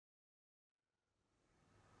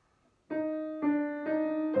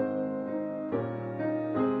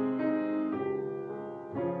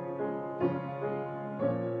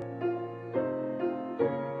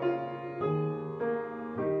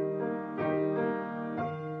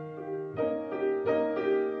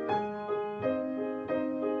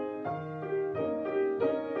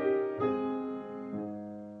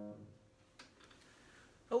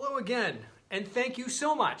again, and thank you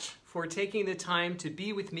so much for taking the time to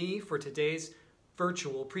be with me for today's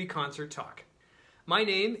virtual pre-concert talk. My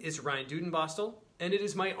name is Ryan Dudenbostel, and it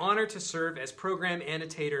is my honor to serve as program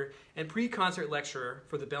annotator and pre-concert lecturer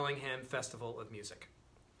for the Bellingham Festival of Music.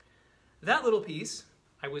 That little piece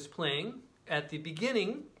I was playing at the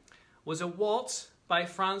beginning was a waltz by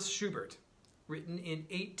Franz Schubert, written in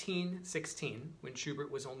 1816 when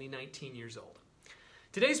Schubert was only 19 years old.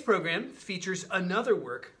 Today's program features another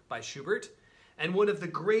work by Schubert and one of the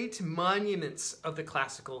great monuments of the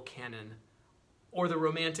classical canon, or the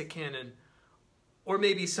romantic canon, or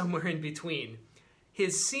maybe somewhere in between,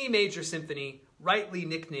 his C major symphony, rightly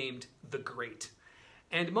nicknamed The Great,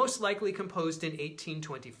 and most likely composed in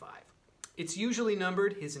 1825. It's usually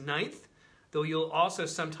numbered his ninth, though you'll also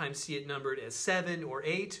sometimes see it numbered as 7 or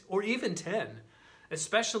 8 or even 10,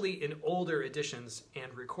 especially in older editions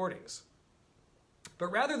and recordings.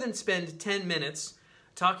 But rather than spend 10 minutes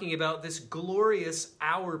talking about this glorious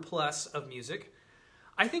hour plus of music,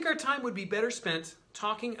 I think our time would be better spent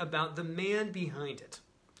talking about the man behind it.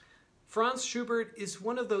 Franz Schubert is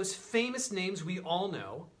one of those famous names we all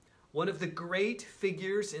know, one of the great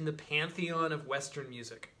figures in the pantheon of Western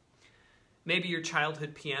music. Maybe your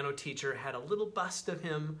childhood piano teacher had a little bust of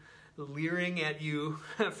him leering at you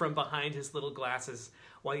from behind his little glasses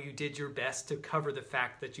while you did your best to cover the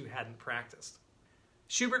fact that you hadn't practiced.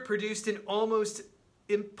 Schubert produced an almost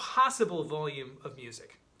impossible volume of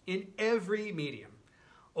music in every medium.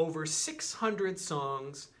 Over 600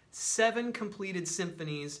 songs, 7 completed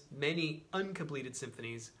symphonies, many uncompleted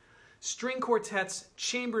symphonies, string quartets,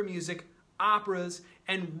 chamber music, operas,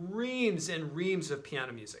 and reams of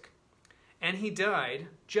piano music. And he died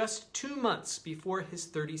just 2 months before his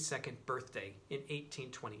 32nd birthday in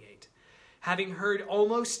 1828, having heard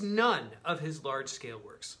almost none of his large-scale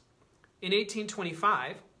works. In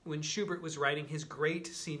 1825, when Schubert was writing his great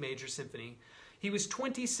C major symphony, he was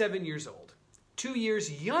 27 years old, 2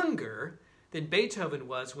 years younger than Beethoven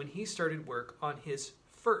was when he started work on his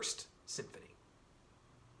first symphony.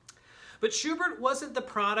 But Schubert wasn't the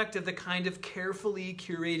product of the kind of carefully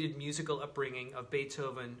curated musical upbringing of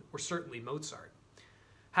Beethoven or certainly Mozart.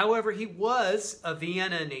 However, he was a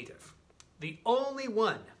Vienna native, the only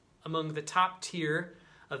one among the top tier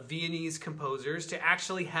of Viennese composers to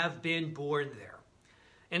actually have been born there.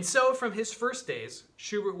 And so from his first days,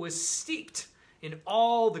 Schubert was steeped in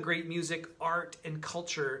all the great music, art, and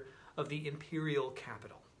culture of the imperial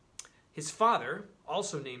capital. His father,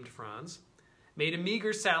 also named Franz, made a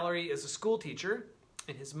meager salary as a school teacher,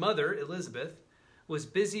 and his mother, Elizabeth, was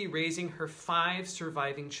busy raising her 5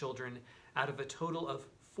 surviving children out of a total of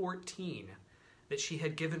 14 that she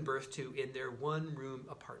had given birth to in their one-room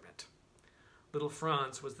apartment. Little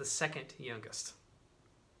Franz was the second youngest.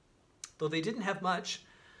 Though they didn't have much,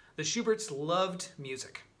 the Schuberts loved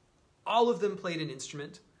music. All of them played an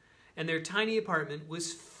instrument, and their tiny apartment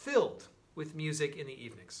was filled with music in the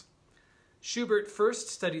evenings. Schubert first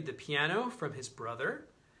studied the piano from his brother,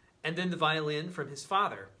 and then the violin from his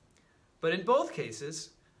father. But in both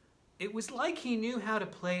cases, it was like he knew how to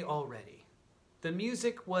play already. The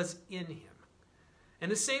music was in him.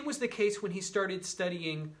 And the same was the case when he started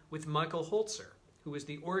studying with Michael Holzer, who was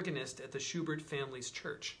the organist at the Schubert family's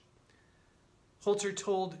church. Holzer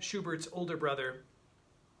told Schubert's older brother,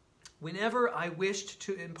 "Whenever I wished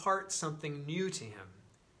to impart something new to him,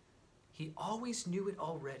 he always knew it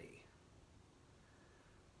already."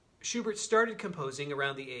 Schubert started composing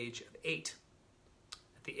around the age of 8.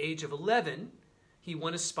 At the age of 11, he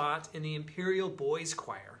won a spot in the Imperial Boys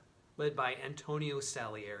Choir, led by Antonio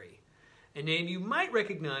Salieri, a name you might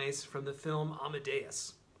recognize from the film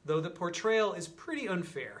Amadeus, though the portrayal is pretty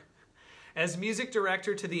unfair. As music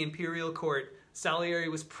director to the imperial court, Salieri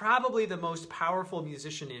was probably the most powerful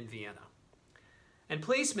musician in Vienna. And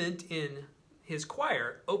placement in his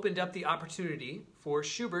choir opened up the opportunity for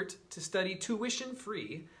Schubert to study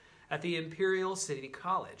tuition-free at the Imperial City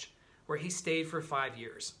College, where he stayed for 5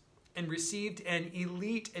 years and received an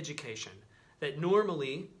elite education that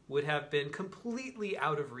normally would have been completely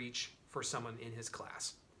out of reach for someone in his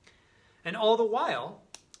class. And all the while,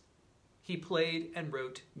 he played and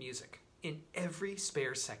wrote music in every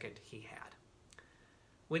spare second he had.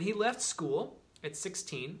 When he left school at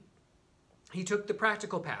 16, he took the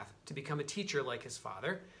practical path to become a teacher like his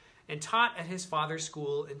father and taught at his father's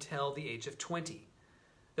school until the age of 20,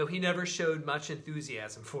 though he never showed much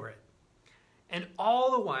enthusiasm for it. And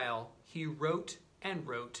all the while, he wrote and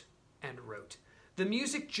wrote and wrote. The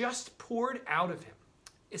music just poured out of him,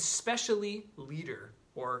 especially lieder,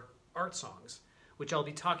 or art songs, which I'll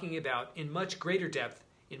be talking about in much greater depth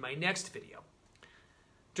in my next video.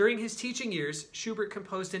 During his teaching years, Schubert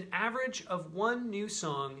composed an average of one new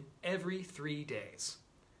song every 3 days.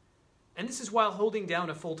 And this is while holding down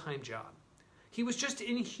a full-time job. He was just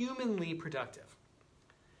inhumanly productive.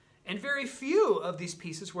 And very few of these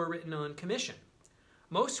pieces were written on commission.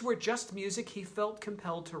 Most were just music he felt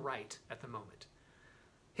compelled to write at the moment.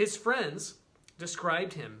 His friends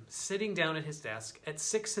described him sitting down at his desk at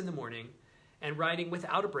 6 in the morning and writing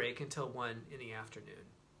without a break until 1 in the afternoon.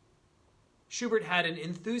 Schubert had an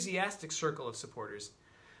enthusiastic circle of supporters,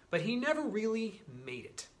 but he never really made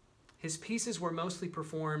it. His pieces were mostly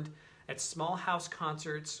performed at small house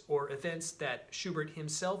concerts or events that Schubert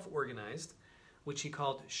himself organized, which he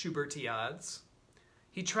called Schubertiades.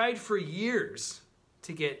 He tried for years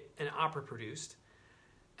to get an opera produced,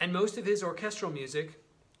 and most of his orchestral music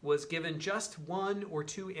was given just 1 or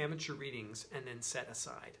 2 amateur readings and then set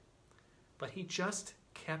aside. But he just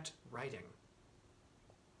kept writing.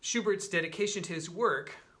 Schubert's dedication to his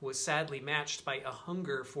work was sadly matched by a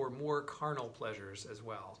hunger for more carnal pleasures as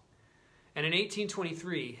well. And in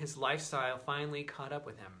 1823, his lifestyle finally caught up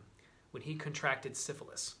with him when he contracted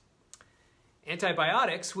syphilis.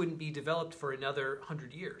 Antibiotics wouldn't be developed for another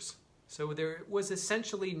 100 years, so there was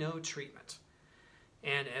essentially no treatment.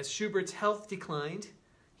 And as Schubert's health declined,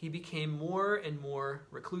 he became more and more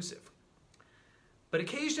reclusive. But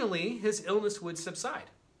occasionally, his illness would subside,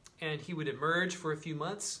 and he would emerge for a few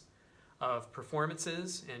months of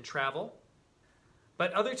performances and travel.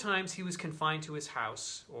 But other times he was confined to his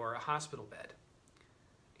house or a hospital bed.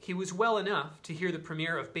 He was well enough to hear the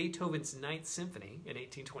premiere of Beethoven's Ninth Symphony in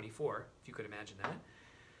 1824, if you could imagine that.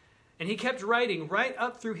 And he kept writing right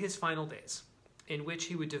up through his final days, in which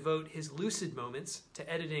he would devote his lucid moments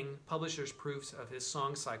to editing publishers' proofs of his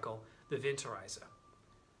song cycle, the Winterreise.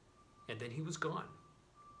 And then he was gone.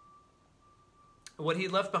 What he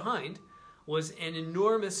left behind was an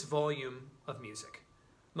enormous volume of music,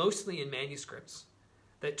 mostly in manuscripts,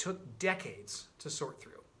 that took decades to sort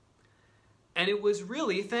through. And it was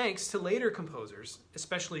really thanks to later composers,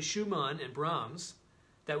 especially Schumann and Brahms,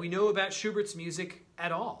 that we know about Schubert's music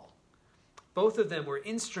at all. Both of them were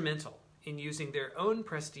instrumental in using their own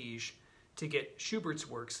prestige to get Schubert's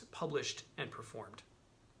works published and performed.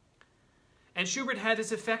 And Schubert had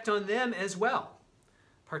his effect on them as well,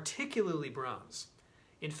 particularly Brahms.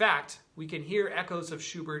 In fact, we can hear echoes of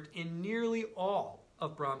Schubert in nearly all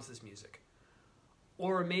of Brahms's music.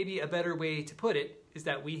 Or maybe a better way to put it is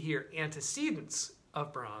that we hear antecedents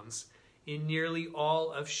of Brahms in nearly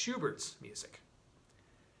all of Schubert's music.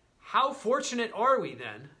 How fortunate are we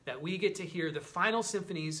then that we get to hear the final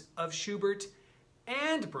symphonies of Schubert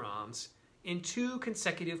and Brahms in 2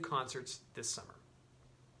 consecutive concerts this summer.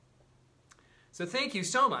 So thank you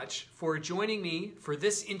so much for joining me for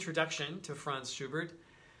this introduction to Franz Schubert.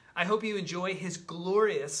 I hope you enjoy his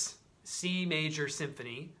glorious C major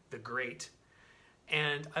symphony, The Great,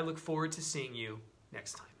 and I look forward to seeing you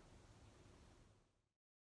next time.